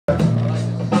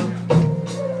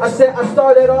I said I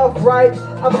started off right,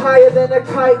 I'm higher than a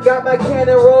kite, got my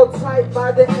cannon rolled tight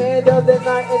by the end of the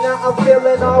night, and now I'm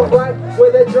feeling alright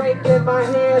with a drink in my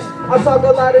hand. I talk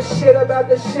a lot of shit about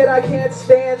the shit I can't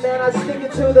stand, man, I stick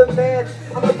it to the man.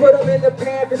 I'ma put him in the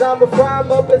pan, cause I'ma fry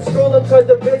him up and school him, cause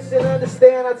the bitch didn't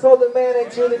understand. I told the man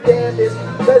ain't you the damnedest,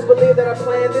 best believe that I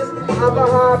planned this. I'm a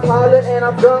hard pilot and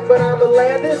I'm drunk, but I'ma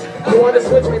land this. You wanna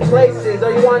switch me places,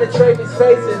 or you wanna trade me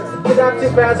spaces? Cause I'm too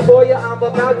fast for you, I'm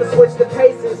about to switch the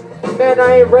paces. Man,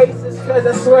 I ain't racist, cause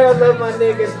I swear I love my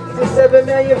niggas. See 7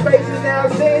 million faces now,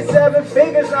 I'm seeing 7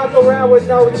 figures off around with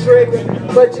no trigger.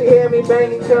 But you hear me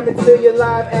banging, coming to your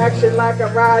live action like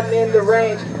I'm riding in the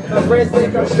range. My friends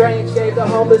think I'm strange, gave the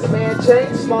homeless man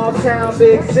change. Small town,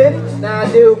 big city, now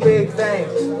I do big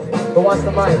things. But what's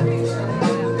the mic?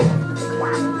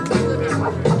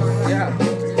 Yeah.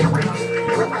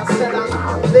 I said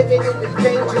I'm living in the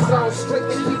danger zone,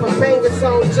 strictly keep a banger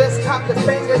zone. Just cop the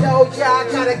banger though, yeah,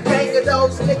 I got a gang of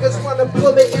those niggas want a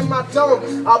bullet in my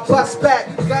dome. I'll bust back,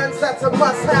 guns that's a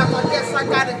must have. I guess I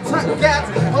got a tuck gas,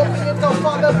 hoping it don't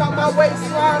fall up on my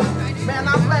waistline. Man,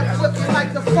 I'm left looking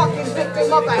like the fucking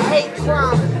victim of a hate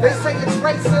crime. They say it's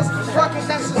racist, fuck it,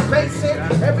 that's just basic.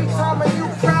 Every time a new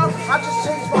crowd, I just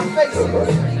change my faces.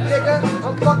 Nigga,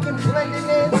 I'm fucking blending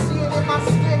in, see it in my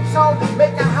skin tone.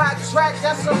 Make a hot track,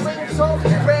 that's a ringtone.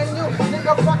 Brand new,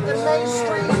 nigga, fuck the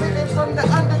mainstream. Living from the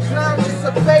underground, just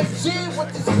a bass G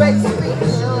with this bass beat.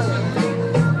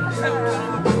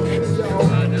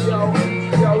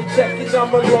 Yo, check it,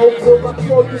 I'm a local. I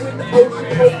throw you in the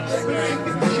ocean,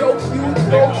 choke you,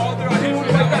 dude,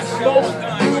 like I smoke,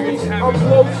 I'm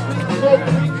close,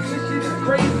 this shit is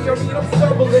crazy, I mean I'm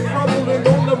stumbling, humbling,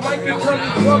 on the mic and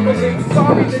coming crumbling,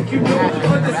 sorry that you don't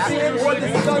understand what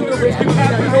is thundering, you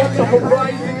have it on the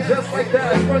horizon, just like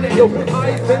that, in front of your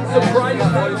eyes, been surprised,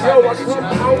 yo, I come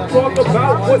out, talk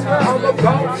about what I'm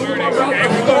about, through my route, I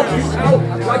stomp you out,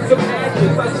 like some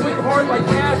ashes, I swing hard like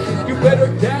ashes, you better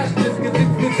dash this, cause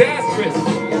it's disastrous.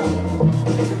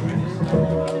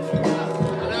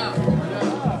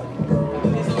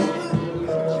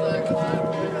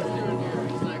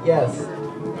 Yes.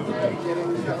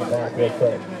 Back real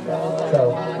quick. So,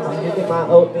 I'm drinking my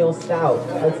oatmeal stout.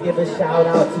 Let's give a shout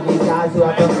out to these guys who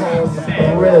have been home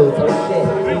through. Oh shit,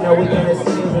 you know we gonna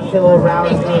snooze until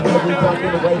around noon. Cause we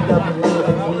fucking wake up and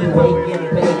we wake and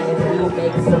bake and we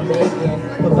make some bacon.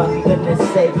 For fucking goodness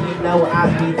sake, you know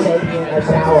I'd be taking a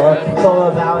shower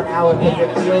for about an hour cause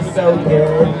it feels so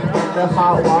good. And the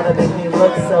hot water makes me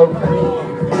look so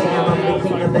clean. Damn, I'm the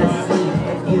king of SC.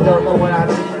 If you don't know what I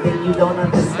mean, then you don't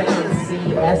understand.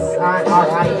 Siriamma,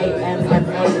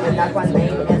 and that's my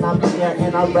name, and I'm here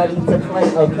and I'm ready to play,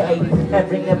 okay? And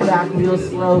bring it back real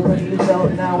slow, cause you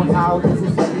don't know how this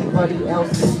is everybody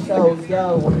else's show,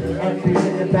 yo. And bring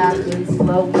it back in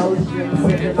slow motion,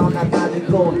 sipping on that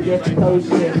magical gift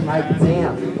potion. Like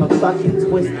damn, I'm fucking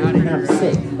twisted and I'm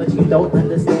sick, but you don't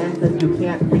understand cause you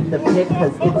can't read the pic,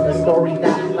 cause it's a story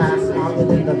that lasts longer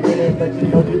than a minute, but you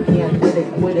know you can't get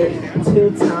it, quit it.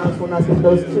 2 times when I spit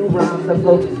those 2 rounds that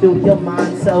flow through your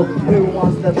mind, so who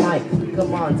wants the mic?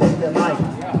 Come on, take the mic.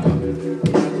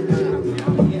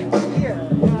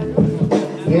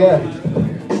 Yeah.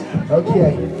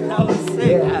 Okay.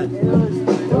 Yeah.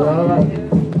 Alright.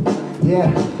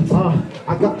 Yeah.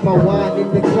 I got my wine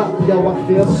in the cup, yo, I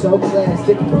feel so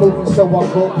plastic. Moving so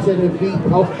I go to the beat,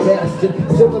 oh bastard.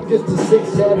 Still I'm just a 6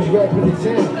 savage rapping to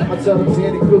 10. I told them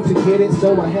Santa Cruz to get it,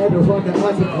 so I had to run the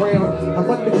underground. I'm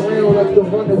underground like the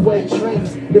runaway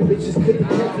trains. The bitches couldn't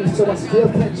catch me, so I still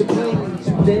catch a plane.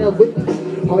 You down with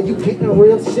me? Are you getting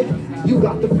real sick? You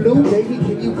got the flu, baby,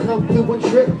 can you come through and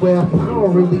trip? Well, I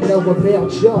don't really know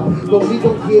about y'all, but we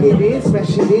gon' get it in,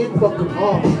 smash it in, fuck them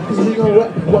all. Cause we gon'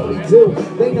 rap what we do,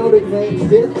 they know the name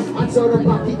still. I told them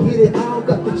I can get it, I don't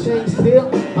got the change still.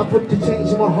 I put the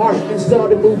change in my heart and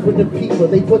started moving the people.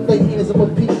 They put their hands on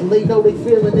my people, they know they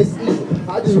feeling this evil.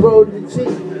 I just rolled in the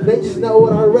team, they just know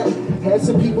what I rap. Had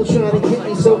some people trying to get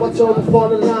me, so I told them fall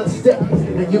the line step.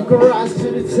 And you can rise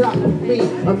to the top with me,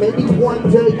 or maybe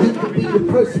one day you can be the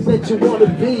person that you wanna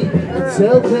be.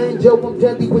 Until then, yo, I'm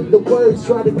deadly with the words.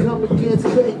 Try to come against,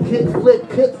 couldn't kick, flip,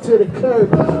 kick to the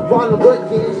curb. While I'm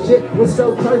working, shit was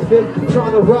so perfect.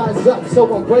 Trying to rise up,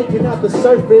 so I'm breaking out the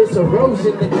surface.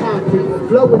 Erosion the concrete,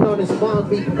 flowing on this bomb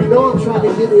beat. You know I'm trying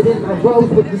to get it in. I rose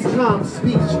with this calm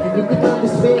speech, and you can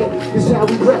understand this how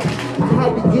we rap. I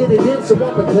had to get it in, so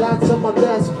I'ma die till my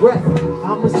last breath.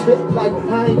 I'ma spit like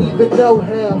I ain't even know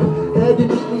how. Had to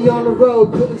meet me on the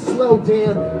road, couldn't slow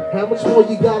down. How much more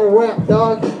you gotta rap,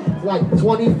 dog? like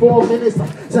 24 minutes.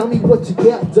 Tell me what you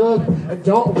got, Doug, and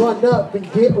don't run up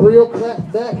and get real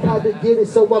clap back. How to get it,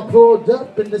 so I pulled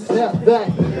up in the snap back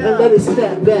and let it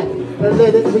snap back and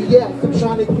let it react. I'm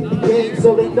trying to get the game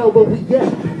so they know where we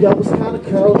at. Yo, it's kind of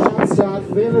cold outside,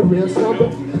 feeling real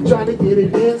somber, trying to get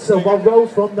it in, so I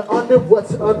rose from the under.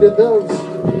 What's under those?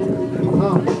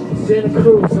 Santa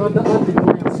Cruz on the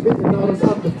underground, spitting all those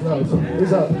underflows.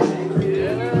 What's up?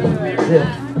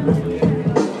 Yeah.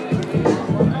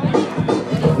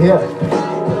 Yeah.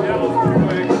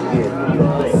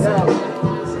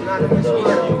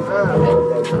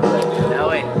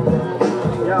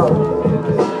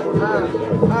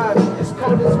 It's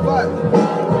cold as fuck.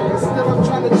 And still I'm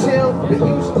trying to chill. But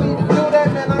usually to do that,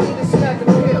 man, I need a snack and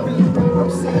pill. I'm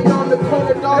sitting on the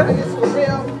corner, dog, and it's for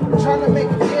real. I'm trying to make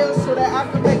a deal so that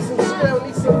I can make some skill.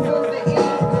 Need some food to eat,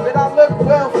 but I look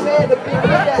well fed. To be with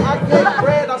that, I get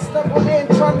bread. I stumbled in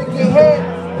trying to get head.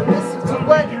 And listen to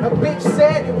what a bitch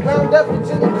said. And wound up with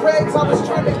Jimmy Craig's. I was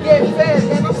trying to get fed.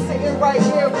 Man, I'm sitting right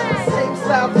here with the same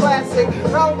style classic.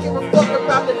 I don't give a fuck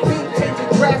about the beat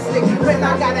changing drastic. Man,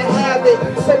 I gotta have it.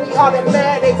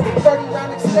 Semi-automatics,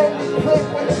 30-round extended clip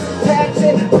when it's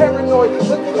attaching. Paranoid,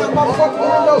 looking out my fucking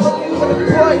window, looking for the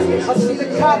boys. I see the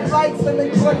cop lights and they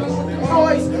flood me with the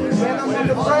noise. Man, I'm on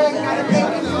the brain, gotta make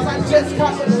it cause I just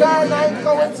caught the gun. I ain't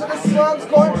going to the slums,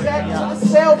 going back to the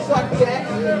cell, fuck that.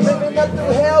 Living up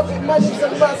through hell, get money's a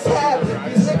must-have.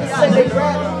 These niggas say they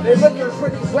rap, they looking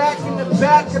pretty whack in the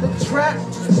back of the trap.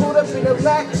 Just pulled up in the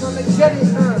back, trying to get it,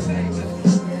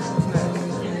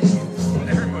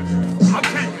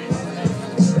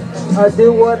 I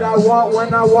do what I want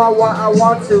when I want what I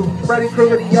want to. Freddy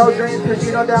Krueger to your dreams cause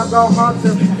you know that I'm gon' haunt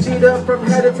them. Cheat up from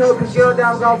head to toe cause you know that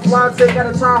I'm gon' flaunt it.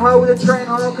 Got a Tahoe with a train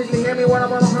home cause you hear me when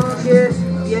I'm on the home, kid.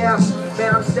 Yeah,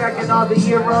 man, I'm stacking all the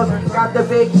euros. Got the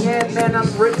big yen, man, I'm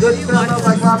good fella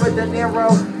like Robert De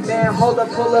Niro. Man, hold up,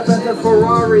 pull up in the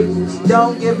Ferrari.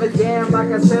 Don't give a damn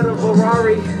like I said a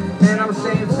Ferrari. Man, I'm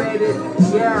staying faded,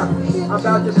 yeah. I'm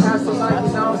about to pass the light,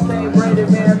 you know I'm staying braided,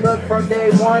 man. Look, from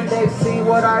day one, they see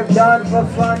what I've done for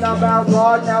fun. I'm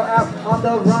outlawed, now out on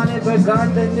the run and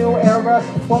begun the new era.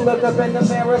 Won't look up in the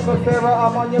mirror for Pharaoh.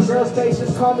 I'm on your girl's face,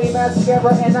 just call me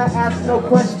mascara. And I ask no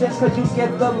questions, cause you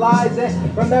get the lies.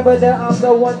 And remember that I'm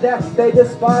the one that they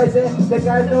despise. And the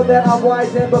guys know that I'm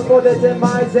wise and before the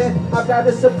demise. And I've got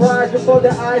a surprise before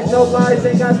the eyes, no lies.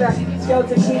 And got that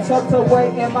skeleton key tucked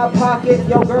away in my pocket.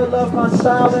 Yo, girl love my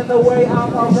style and the way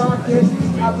I'm a rocket.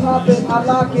 I pop it, I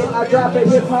lock it, I drop it,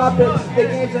 hip hop it. The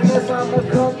game's a mess, I'm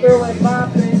a come through and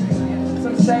mop it.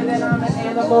 Some say that I'm an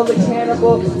animal, a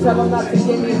cannibal. Tell them not to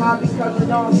get me hot because you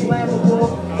know I'm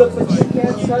flammable. Look, but you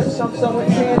can't touch, I'm so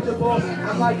intangible.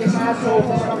 I'm like an asshole,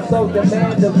 man, I'm so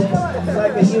demandable.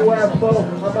 Like a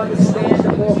UFO, I'm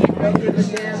understandable. Don't give a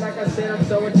damn, like I said, I'm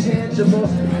so intangible.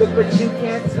 Look, but you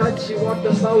can't touch, you want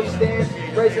the most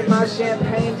stand. Raising my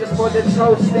champagne just for the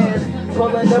toast stand.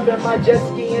 Pulling up in my jet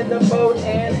ski in the boat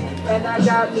and I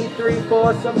got me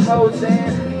 3-4 some hoes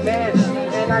and man.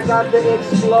 And I got the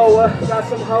Explorer, got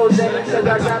some hoes in it cause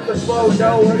I got the slow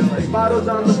doors. Bottles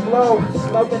on the floor,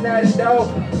 smoking that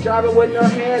dough. Driving with no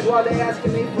hands while they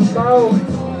asking me for gold.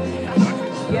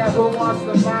 Yeah, who wants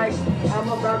the mic? I'm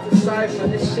about to Cypher,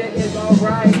 this shit is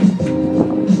alright.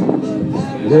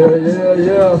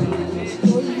 Yeah.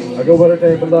 I go by the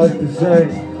name of Logik the same.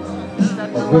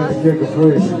 I'm doing the kick of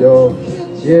free for y'all.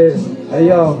 Yeah, hey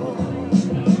y'all.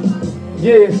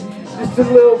 Yeah, just a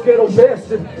little ghetto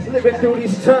bastard living through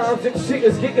these times and shit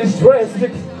is getting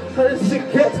drastic. How this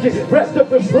sick cats get wrapped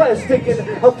up in plastic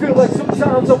and I feel like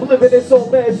sometimes I'm living in so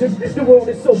magic. The world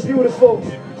is so beautiful.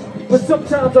 But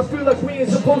sometimes I feel like we ain't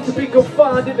supposed to be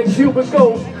confined in a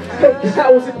cubicle. Hey,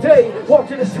 hours a day,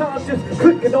 watching the time just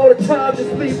clicking all the time,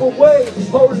 just leave away.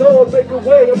 Oh Lord, make a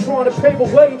way, I'm trying to pave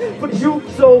a way for the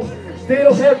youth so they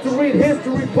don't have to read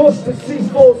history books to see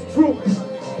false truth.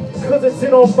 Cause it's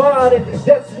in our mind and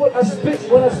that's what I spit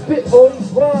when I spit all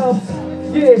these rhymes.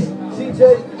 Yeah,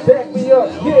 DJ, back me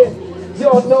up, yeah.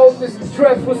 Y'all know this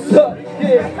track, what's up,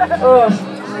 yeah.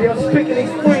 Yeah, I'm spitting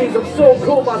these frees, I'm so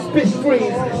cold, my spit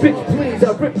freeze. Bitch, please,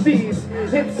 I rip these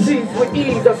MCs with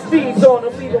ease. I sneeze on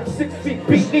them, leave them 6 feet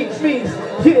beneath me.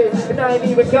 Yeah, and I ain't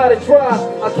even gotta try.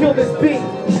 I kill this beat.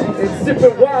 And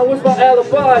sipping wine was my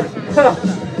alibi. Huh,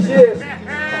 yeah,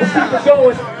 I keep it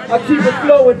going, I keep it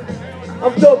flowing.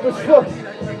 I'm dope as fuck.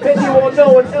 And you all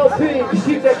know an LP,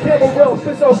 keep that camera up,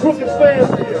 it's all crooked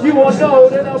fam. You all know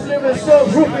that I'm living so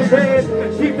crooked,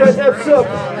 man. Keep that F's up,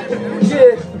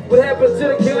 yeah. What happened to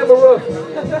the camera?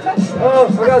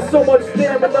 I got so much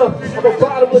stamina. I'm a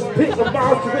bottomless pit of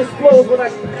monstrous flows. When I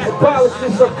abolish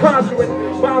this, I'm conquering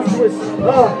monstrous. When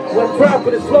I'm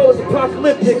dropping this flow is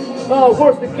apocalyptic.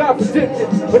 Worse than God predicted.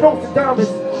 But Nostradamus,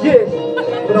 yeah.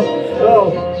 But I'm,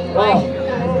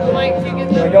 Mike, you get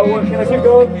Can I go one? Can I keep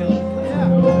going?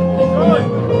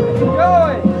 Keep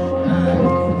going.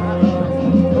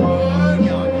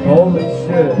 Holy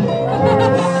shit.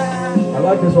 I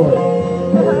like this one.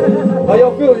 How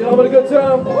y'all feeling? Y'all having a good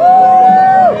time?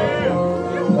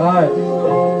 Alright.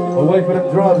 We'll wait for them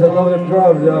drums. I love them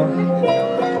drums, y'all.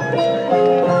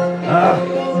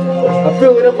 I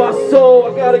feel it in my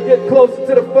soul. I gotta get closer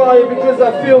to the fire because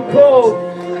I feel cold.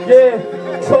 Yeah,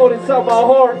 cold inside my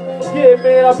heart. Yeah,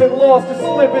 man, I've been lost and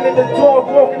slipping in the dark,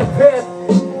 walking the path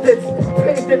that's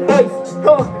paved in ice.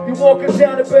 You walking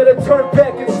down, it better turn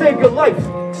back and save your life.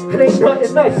 It ain't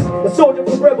nothing nice. A soldier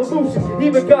for revolution,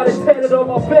 even got it tatted on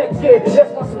my back. Yeah,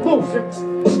 that's my solution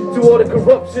to all the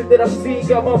corruption that I see.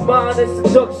 Got my mind in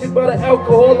seduction by the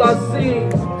alcohol I see.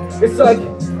 It's like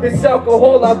it's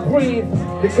alcohol I breathe.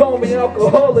 They call me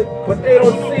alcoholic, but they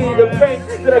don't see the pain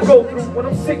that I go through when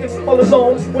I'm sitting all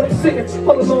alone. When I'm sitting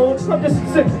all alone, I'm just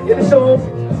sitting in the dome.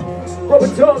 Rubber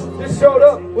tongue just showed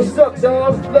up. What's up,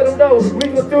 dog? Let them know. We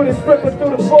go through this, ripping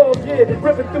through the fog, yeah,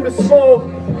 ripping through the smoke.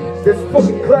 This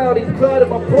fucking cloud in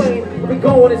my brain. We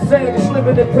going insane, just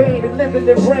living in pain and living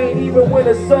in rain. Even when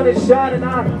the sun is shining,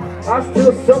 I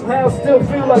still somehow still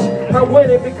feel like I'm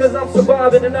winning because I'm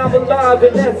surviving and I'm alive,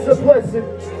 and that's a blessing.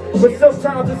 But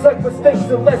sometimes it's like mistakes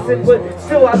a lesson, but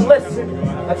still I lesson.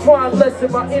 I try and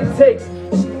lessen my intake.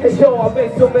 Hey yo, I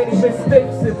made so many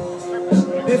mistakes, and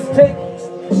this tape,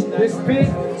 this beat,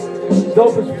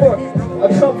 dope as fuck. I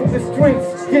come from the streets,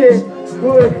 yeah,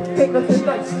 good, ain't nothing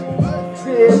nice.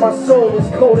 Yeah, my soul is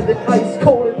colder than ice,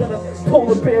 colder than a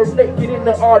polar bear naked in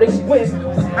the Arctic wind.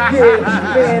 Yeah,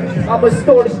 man, I'm a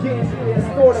start again.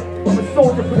 Yeah, I'm a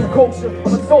soldier for the culture.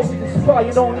 I'm a soldier that's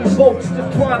spying on these vultures,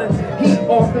 just trying to heat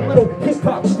off the little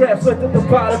hip-hop scraps left at the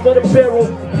bottom of the barrel.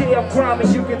 Yeah, I'm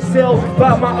grinding, you can tell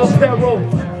by my apparel.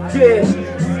 Yeah,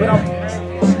 but I'm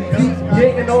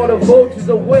yanking all the vultures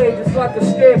away just like a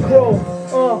scarecrow.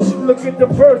 Look at the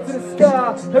birds in the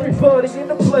sky. Everybody in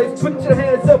the place, put your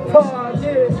hands up high.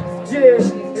 Yeah,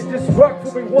 and just rock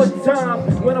for me one time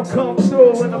when I'm coming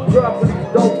through and I'm dropping these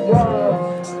dope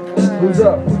rhymes. Who's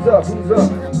up? Who's up? Who's up?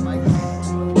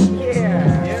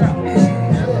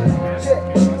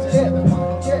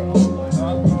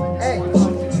 Hey,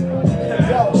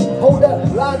 yo, hold up.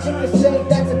 Logik is saying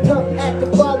that's a tough act to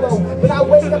follow. But I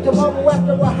wake up tomorrow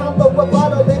after a humble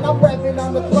bottle, then I'm rapping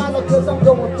on the throttle cause I'm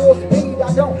going full speed.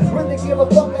 I don't really give a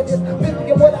fuck, I just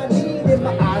really what I need in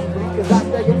my eyes bleed cause I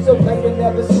stay up so late and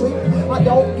never sleep. I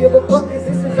don't give a fuck cause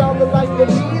this is all the life for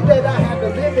me that I have to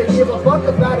live and give a fuck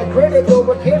about a critic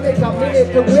or a gimmick. I'm in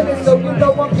it to win it, so you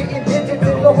know I'm getting digits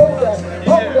in the holder.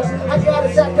 I got a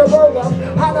sack to roll up,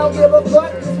 I don't give a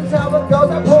fuck, this is how it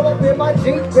goes. I pull up in my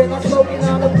Jeep and I'm smoking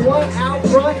on a blunt out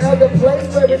front of the place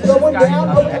where it's going down.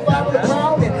 Open the bottle of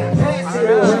Crown and pass it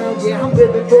around. Yeah, I'm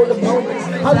living for the moment,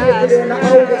 I live it and I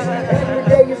own it. Every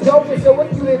day is golden, so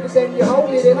if you live it then you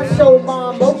hold it. And I show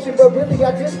my emotion, but really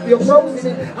I just feel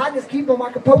frozen. And I just keep on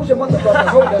my composure, motherfucker,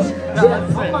 hold up.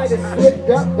 Yeah, I might have slipped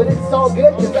up, but it's all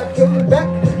good, cause I came back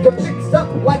to fix up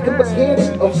like a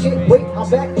mechanic. Oh shit, wait, I'm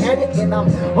back at it, and I'm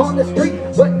on the street,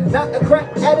 but not a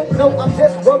crack addict. No, I'm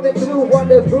just rolling through,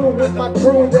 rendezvous with my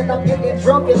crew. When I'm getting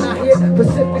drunk and I hit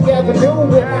Pacific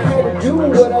Avenue, and I had to do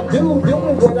what I do,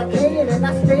 doing what I can, and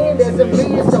I stand as a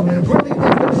man. So really,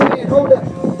 that's the plan. Hold up,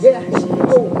 yeah,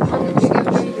 oh, I'm getting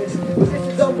faded, but this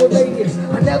is unrelated.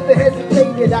 I never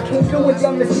hesitated, I came through and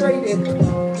demonstrated.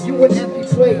 You an empty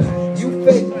plate, you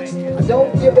fake. I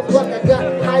don't give a fuck, I got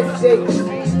high stakes.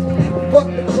 Fuck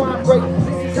the crime rate,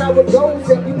 this is how it goes,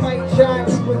 and you might try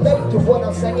to relate to what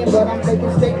I'm saying, but I'm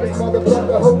making statements,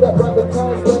 motherfucker. Hold up, brother,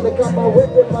 cause brother, come on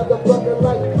with it, motherfucker,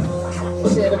 like.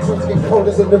 Yeah, the Cruz get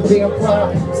colder than the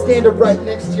vampire. Standing right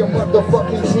next to your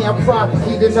motherfucking campfire.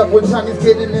 Heating up when time is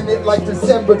getting in it like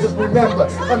December. Just remember,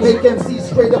 I make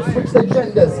MCs straight up switch their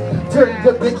genders. Turn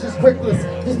the bitches quickless.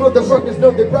 These motherfuckers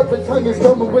know that rapper tongue is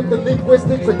coming with the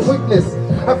linguistics and quickness.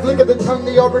 I flicker the tongue,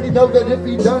 they already know that it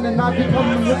be done, and I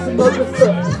become the missing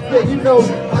officer. Yeah, you know,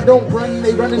 I don't run,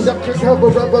 they running up to cover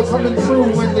rubber coming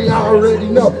through, and they already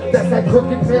know that's that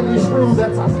crooked family screw.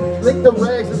 That's how I lick the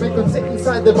rags and make them sit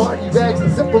inside the body bags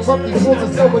and zip them up these fools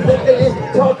and so with that they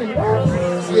ain't talking.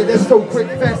 Yeah, they're so quick,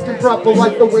 fast, and proper,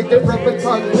 like the way that rubber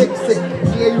tongue licks it.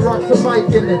 Yeah, he rocks a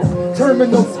mic and it's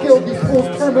terminal skill. These fools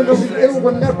terminally ill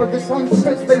whenever the tongue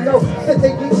spits. They know that they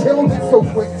get killed. It's so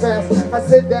quick, fast, I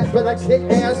said that, but I kick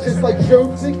ass just like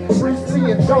Jonesy, Bruce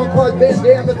Lee, and Jean-Claude Van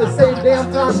Damme at the same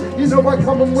damn time. You know I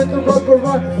come in with the rubber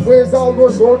run. Where's Alwa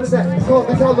more than that? Call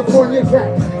the California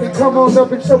cat. And come on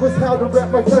up and show us how to rap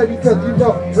my buddy, cause you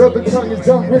know rubber tongue is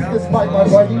done with this mic, my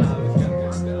buddy.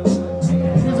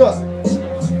 Who's up?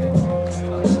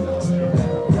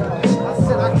 I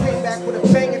said I came back with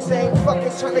a banging thing,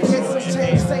 fucking trying to get some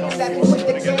change, saying that he with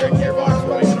the game.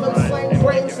 I'm slang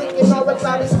brains, thinking all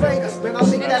about his brain. Man, I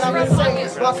think that I'm insane.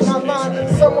 Lost my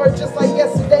mind somewhere just like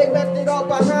yesterday, left it all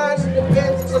behind. The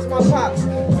bands was my pops.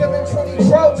 Feeling pretty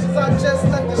broke cause I just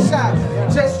left the shop.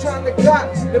 Just trying to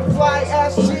got the fly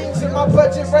ass jeans and my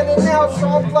budget running out, so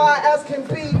I'm fly as can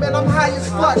be. Man, I'm high as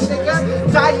fuck,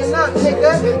 nigga. Dying up,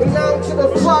 nigga. And I don't give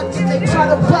a fuck if they try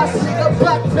to bust, nigga.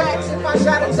 Black bags if I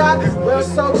gotta die. Well,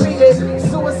 so be it.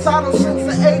 Suicidal since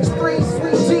the age 3,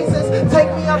 sweet Jesus. Take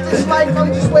me out this life,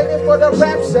 I'm just waiting for the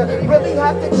rapture. Really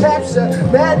have to capture.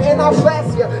 Mad and I'll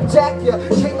blast ya, jack ya.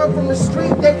 Came up from the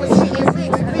street, they was hitting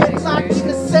mix. Being locked in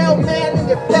the cell, man, and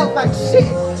it felt like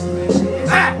shit.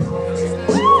 Ah!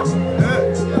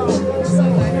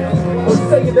 I'm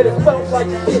saying that it felt like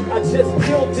shit. I just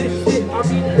killed this shit. I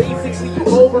mean, basically, you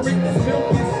over it. This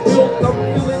milk is spilled. I'm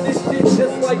feeling this shit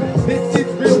just like this is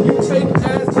real. You fake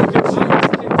ass with your shit.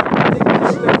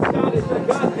 I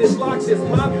got this, lock this,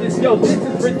 pop this. Yo, this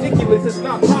is ridiculous. It's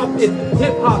not pop, it's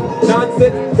hip hop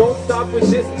nonsense. Don't stop with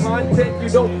this content. You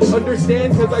don't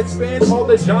understand because I span all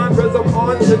the genres. I'm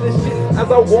on to this shit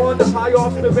as I wander high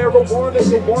off the marijuana.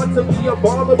 You want to be a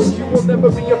bomber, but you will never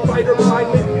be a fighter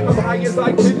pilot. I'm high as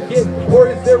I could get, or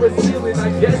is there a ceiling? I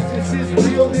guess this is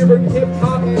real lyric hip